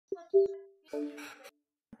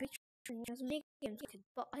There's mini games,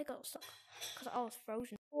 but I got stuck because I was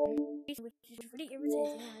frozen, which is really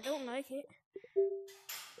irritating. I don't like it.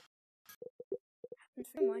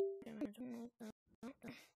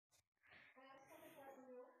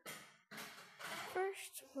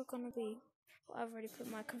 First, we're gonna be. Well, I've already put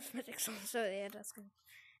my cosmetics on, so yeah, that's good.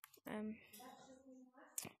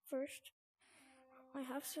 First, I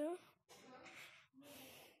have to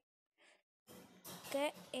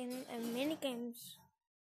get in a minigames,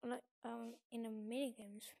 in a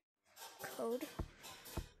minigames code.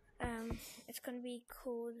 It's gonna be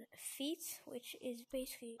called Feet, which is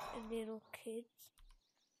basically a little kid,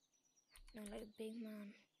 like a big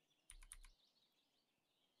man.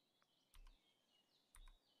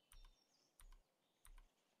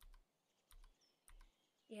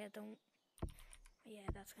 Yeah,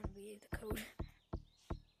 that's gonna be the code.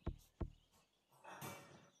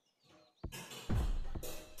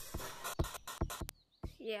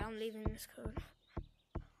 Yeah, I'm leaving this code.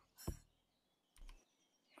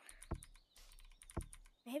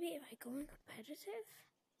 Maybe if I go in competitive,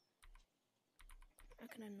 I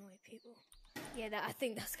can annoy people. Yeah, I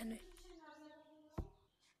think that's gonna.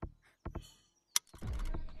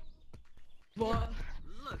 What?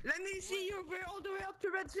 Let me see you go all the way up to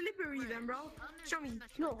red slippery then, bro. Show me.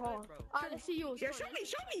 No hard. Alright, let's see yours. Yeah, show me.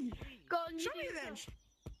 Go on, show me then.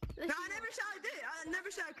 No, I never said I did. I never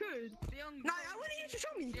said I could. No, I wanted you to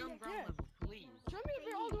show me. Yeah. Please. Show me if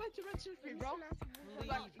you're all the way to red slippery, bro.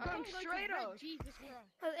 Like, going straight up. Jesus Christ.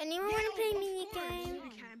 Does anyone want to play mini game?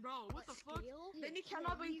 You can, bro. What the fuck? Then you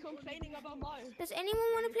cannot be complaining about mine. Does anyone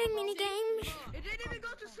want to play mini games? It didn't even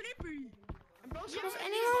go to slippery. Does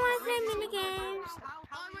anyone want to play mini games?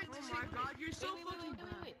 Oh my god, you're so fucking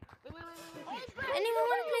Wait. Does anyone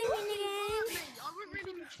want to play mini games? I would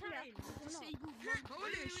really be trying to see you.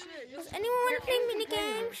 Holy shit. Does anyone want to play mini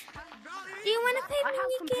games? Do you want to play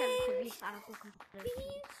mini games?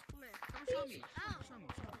 Please? Show me.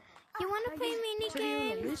 You want to play mini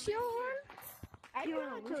games? Lucio run? I do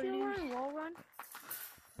want to Lucio run, wall run.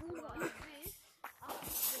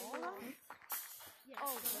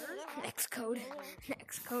 Next code. I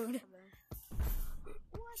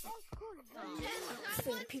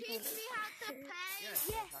think people.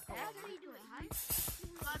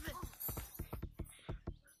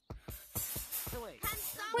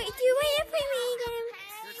 Wait, do you want to play mini games?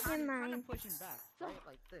 Never mind. Pushing back, right?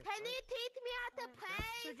 Like this. Can you teach me how to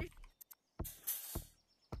play?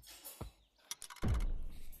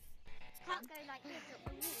 Can't go like this at the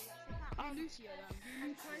wall. I'm Lucio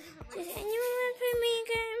then. Does anyone want to play mini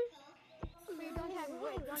games? Don't tag me.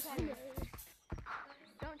 Wait, don't tag me.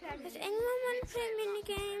 Don't tag me. Does anyone want to play mini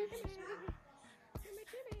games?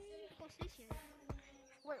 What's this here?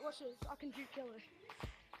 Wait, what's this? I can do killer.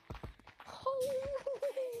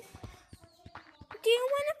 Do you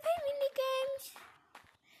want to play mini games?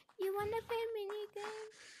 You want to play mini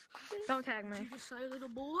games? Don't tag me. You just say, little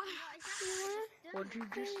boy. What'd you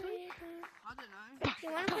just say? I don't know.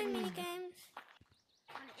 You want to play mini games?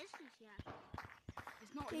 And it is this year.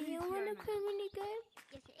 It's not Do you want to play mini games?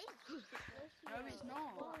 Yes, it is. No, it's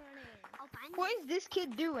not. I'll find What is this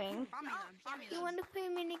kid doing? You want to play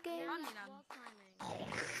mini games?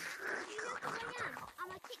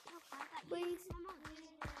 I'm a TikToker that Please.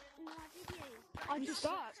 I just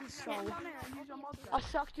sucked your soul. I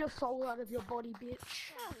sucked your soul out of your body,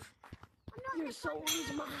 bitch. Your soul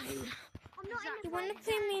is mine. I'm not in You want to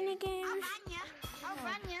play mini games? I'll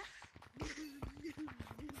run ya.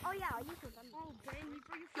 Oh yeah, I used to run. Oh, Ben, you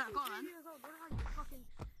bring your go on. Fucking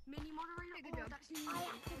mini moderator.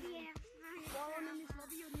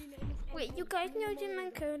 Wait, you guys know Jim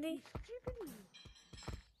and Cody?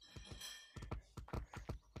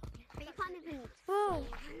 Whoa.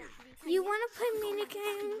 You want to play mini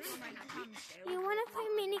games? You want to play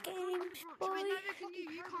mini games, boy?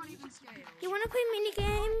 You can't even scale. You want to play mini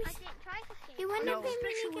games? I didn't try to scale. You want to play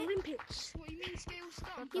mini Special games? Olympics. What, you mean scale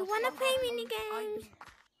stuff? You want to play mini games?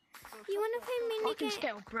 You want to play I mini can games?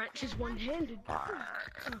 scale branches one-handed.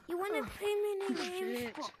 You want to play mini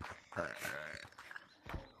games?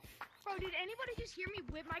 Bro, did anybody just hear me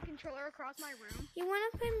whip my controller across my room? You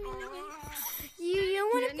want to play mini games? You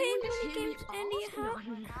want to play mini games,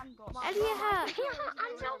 Elliot? I'm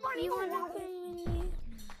so funny. You want to play mini games?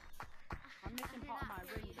 I'm missing part of my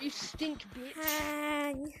ring. You stink, bitch.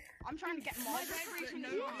 Hi. I'm trying to get my vibration.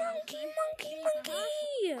 Monkey!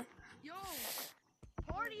 Yo,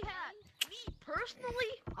 Party hat. Me,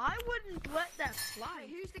 personally, I wouldn't let that slide.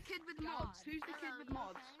 who's the kid with mods? Who's the kid with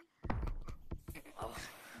mods?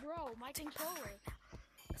 Bro, my controller.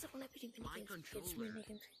 Because I want to play mini games. It's mini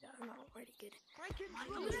games that are not already good. My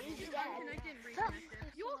controller is dead. I didn't reconnect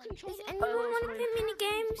it. Your Does anyone want to play mini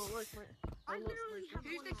games? I literally have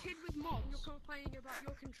Who's the kid with mods? You're complaining about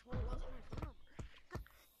your controller.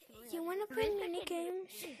 You want to play mini games?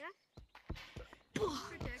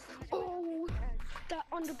 Oh, that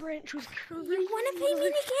underbranch was crazy. You want to play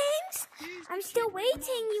mini games? I'm still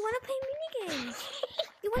waiting. You want to play mini games?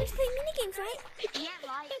 You want to play mini games, right? Yeah,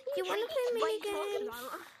 right. You want to play mini games?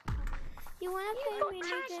 You want to play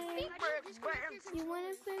mini games? You want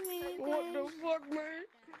to play mini What the games? fuck, man?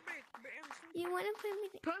 You want to play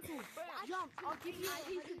mini? Purple, jump. I'll give you a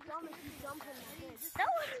piece of gum if you jump on my head. That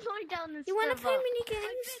one's going down the You want to play mini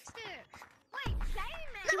games? Wait,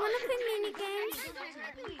 same You want to play mini games?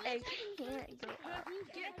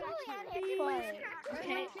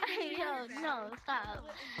 Okay, no, stop.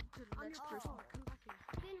 I'm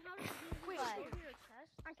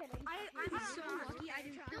so lucky I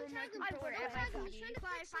didn't throw my controller at my body.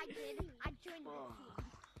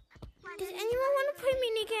 Does anyone want to play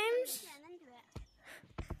mini games?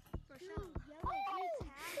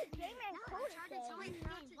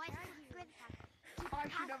 I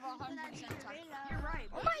should have 100% time. You're right.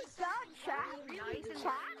 Oh my god, chat.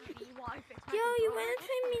 Yo, you want to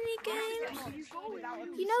play mini games?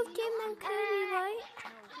 You know Game and Curry, right?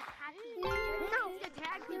 No, the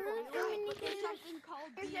tag You want to play mini games?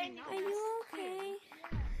 Are you okay?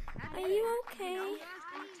 Are you okay?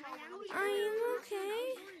 Are you okay?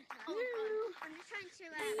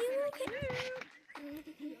 Are you okay?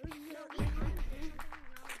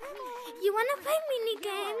 You want to play mini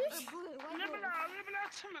games?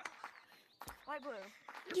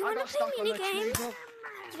 You want to play mini games?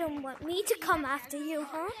 You don't want me to come after you,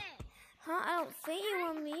 huh? Huh? I don't think you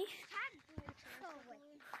want me.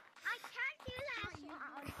 I can't do that.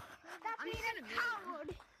 Stop being a coward.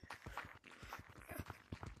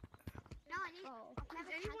 No,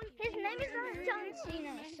 his name is not John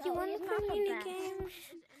Cena. You want to play mini games?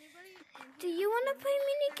 Do you want to play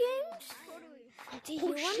mini games? Do you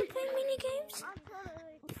want to play mini games?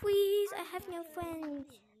 Please, I have no friends.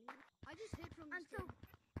 I just hit from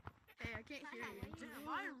Hey, I can't hear you.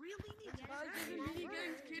 I really need to buy the mini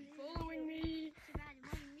games kid following me.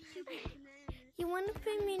 You want to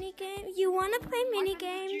play mini games? You want to play mini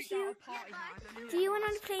games? Do you want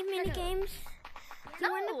to play mini games? Do you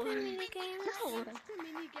want to play mini games?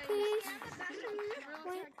 Please?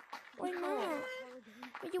 Why not?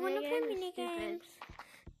 You want to play mini games?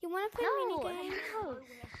 You want to play mini games?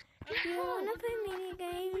 You want to play mini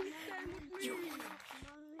games?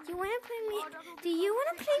 You want to play mini? Do you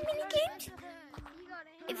want to play mini games?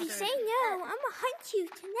 If you say no, I'm gonna hunt you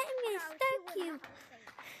tonight. I'm gonna stalk you.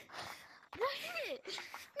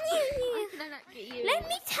 Let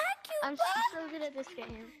me tag you. I'm so good at this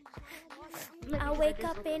game. I'll wake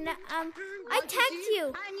up and I tagged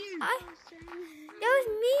you. That was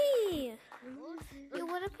me. You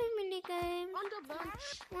wanna play mini games?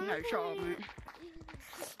 No, shut up, mate.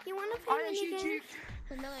 You wanna play mini games?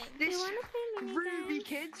 This You wanna play mini Ruby games?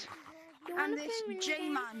 kid You wanna and play this mini games?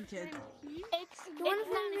 J-Man kid. You wanna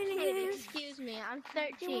play mini games? Excuse me, I'm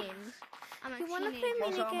 13. I'm a You wanna play teenager.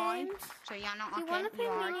 mini Also mine. games? So you're not You a wanna kid, play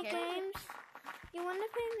you are a mini kid. games? You wanna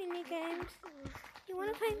play mini games? You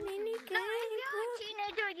wanna play mini No, if games? you're a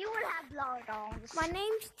teenager, you would have blood on. My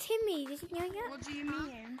name's Timmy. Did you know that? What do you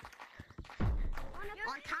mean?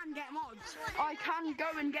 I can get mods. I can go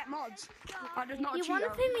and get mods. I just not a You cheater. wanna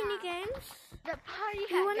play mini games? The party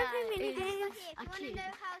You wanna hat play guy mini is games? a kid.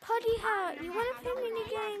 Party hat. You wanna play mini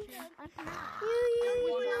games? You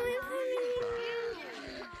wanna play mini games?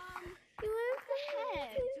 You wanna play mini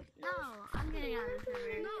games? No, I'm getting out of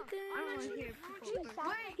here. I don't want to hear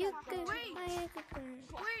people. You good? I am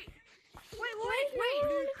good. Wait.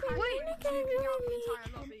 Mini game with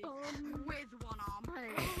me. With one arm.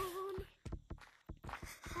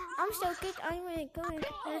 I'm so good. I'm really good.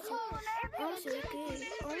 I'm so good.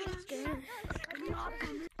 Oh my god.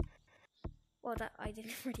 Well, that I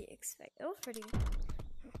didn't really expect. That was pretty good.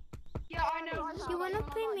 Yeah, I know. You wanna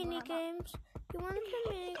play mini games? You wanna play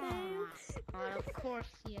mini games? Of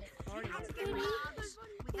course, yes. You have to get mods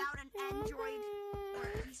without an Android or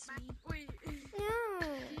PC. Wait. No. Do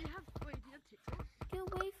you have TikTok? Get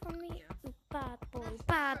away from me, you bad boy.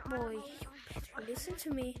 Bad boy. You better listen to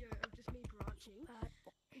me. Of just me branching.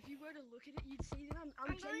 If you were to look at it, you'd see that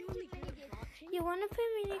I'm genuinely good at branching. You wanna play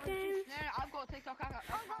mini games? No, I've got a TikTok account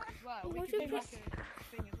as well. What We you can do play? like a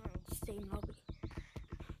thing as well. Same lobby.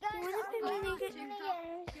 You wanna play mini games?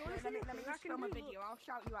 Let me just film a video. I'll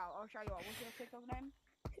shout you out. What's your TikTok name?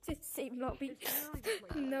 It's the same lobby.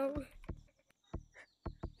 No.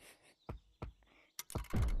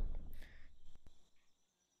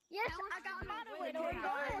 Yes, I got another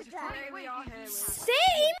one. Today we are here with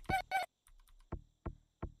Same.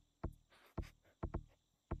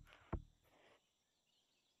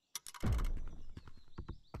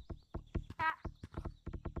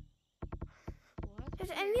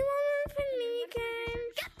 Does anyone want to play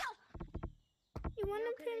minigames? You want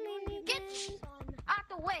to play minigames? Out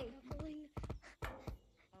the way. You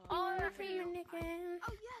want to play minigames?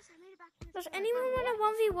 Oh yes, I made it back to this. Does anyone want to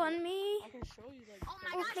 1v1 me? I can show you like. Oh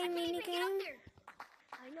my Or gosh, play I can't even get up minigames? there.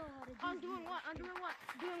 I know how to do. I'm doing what? I'm doing what?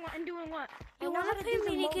 Doing what? And doing what? You want to play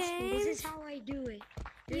minigames? This is how I do it.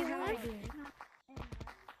 This You is how I want- do it.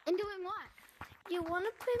 And doing what? You want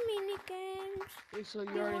to play minigames? Wait, so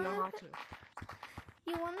you already know how to.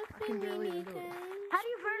 You want to play can barely even do it. minigames? How do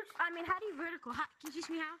you vertical? I mean, how do you vertical? How, can you teach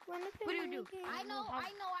me how? Wanna play What do you do? minigames? I know how to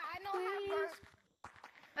Please. vertical.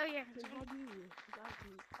 Oh yeah. How do you?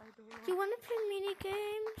 Exactly. I don't know. You want to play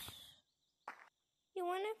minigames? You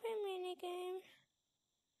want to play minigames?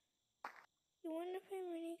 You want to play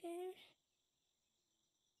minigames?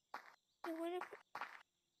 You want to?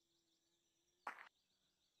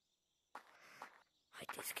 I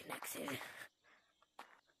disconnected.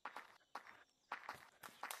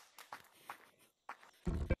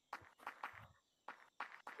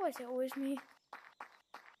 Why is it always me?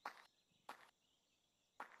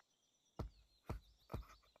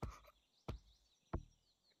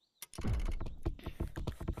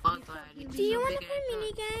 Do you want to play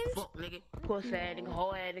minigames? Fuck nigga, pussy ass nigga,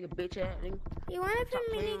 hoe ass nigga, bitch ass nigga. You want to play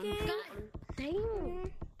minigames?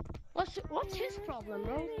 Damn. What's his problem,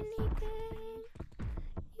 bro? Minigame.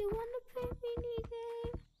 You want to play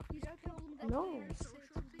minigame? No.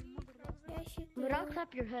 Yes, you do. But I'll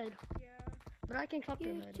clap your head. But I can clap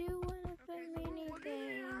your You head. do want to play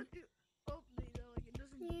minigame. Oh, it doesn't.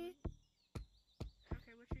 Yeah.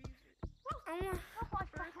 Okay, what should you use? I'm a,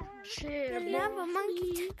 Shit, the bro. lava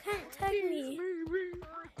monkey can't tag me.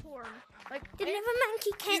 Corn. Like The lava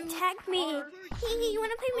monkey can't tag me. You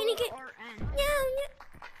want to play minigame? FVORN. No,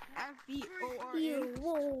 FVORN. no. You,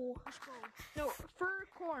 whoa. No, for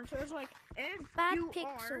corn. So it's like F Bad U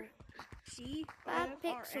pixel. R C Bad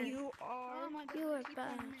F pixel. U R. You are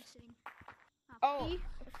bad. Oh,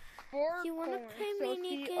 for You want to corn. play So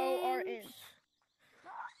minigames? CORN.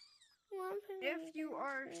 You want to play F U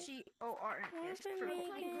R C O R N. Wanna Yes, play for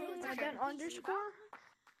minigames? and then underscore.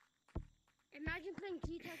 Imagine playing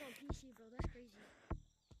gtag on PC, bro. That's crazy.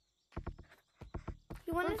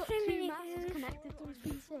 You want to play minigames? connected to his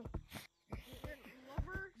PC.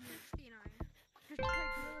 Lover 69.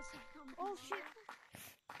 Oh shit.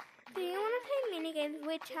 Do you want to play minigames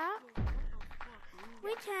with chat?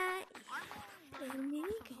 With chat. Play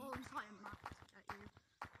minigames.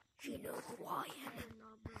 You know who I am.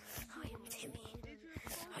 I am Timmy.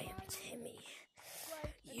 I am Timmy.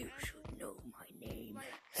 You should know my name.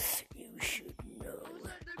 You should know.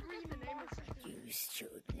 You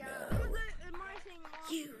should know.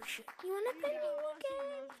 You should. You wanna play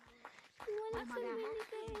minigames? You wanna play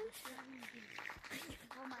minigames?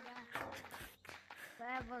 Oh my god. I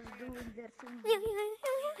was doing their thing.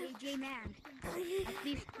 Yeah. AJ man. At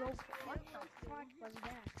least go. What the fuck was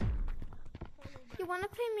that? You wanna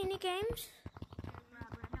play minigames?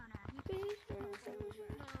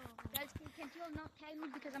 Guys, can you not tag me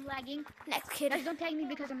because I'm lagging? Next kid. Guys, don't tag me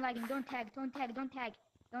because I'm lagging. Don't tag. Don't tag. Don't tag.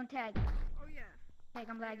 Don't tag. Oh yeah. Tag,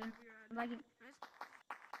 I'm lagging. I'm lagging.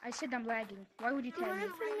 I said I'm lagging. Why would you You tag wanna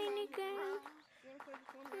me? play minigames?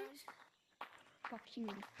 Fuck you.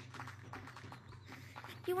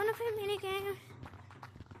 You wanna play minigames?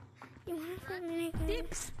 You wanna play minigames?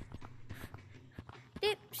 Dips.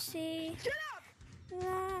 Dipsy. Shut up.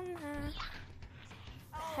 Lana.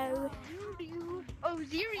 How? Oh,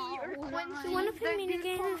 Ziri or Quincy. You wanna play that dude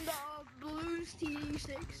minigames? from the Blues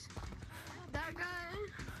T6. That guy.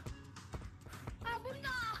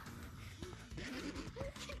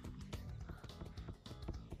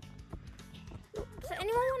 Does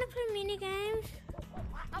anyone wanna play minigames?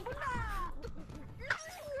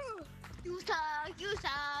 You suck, you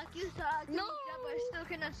suck, you suck. No, but still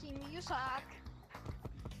cannot see me. You suck.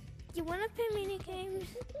 You wanna play minigames?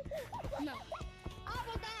 No.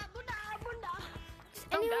 Does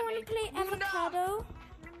anyone wanna play avocado?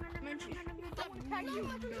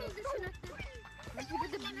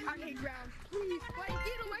 Okay, ground. Please, wait,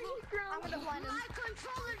 get away from the ground. I'm gonna blind him. My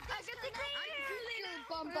controller doesn't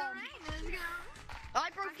bum bum. I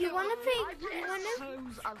broke You wanna play?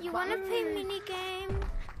 You wanna play minigame?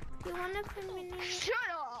 You wanna play minigame? Shut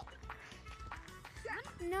up.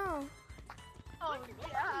 No. Oh,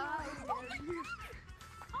 yeah.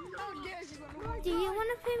 Oh, yes. Do you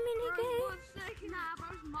wanna play minigame?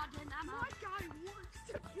 My guy wants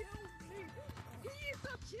to kill me. He's a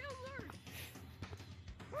killer.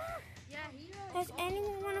 Yeah, he is. Does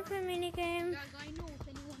anyone wanna play minigame? Guys, I know if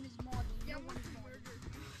anyone is modding. Yeah, No one is modding.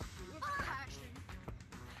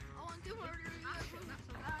 I want to murder you.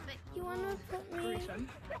 You wanna put me?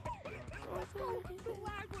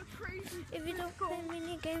 don't play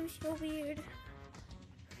mini games, you're weird.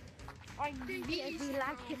 I really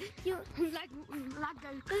like it. You, Like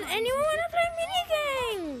those. does anyone want to play mini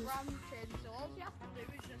games? Granted, so all you have to do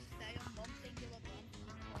is just stay on one singular bump.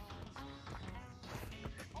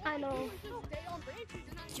 I know. Stay on bridges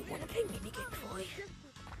and Do you want to play mini games, boy?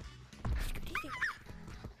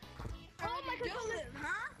 oh my god,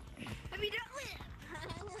 huh? Have you done it?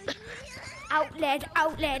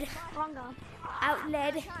 Outled. Wrong arm.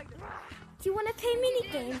 Outled. Do you want to play mini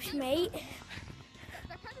games, mate?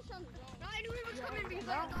 That kind of sounds wrong. No, I knew he was coming because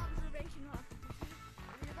I had the observation off.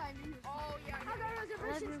 Oh, yeah. I got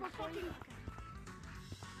reservations for fucking.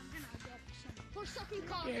 For sucking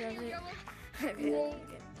cock. Yeah, that's it.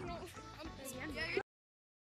 Yeah, you're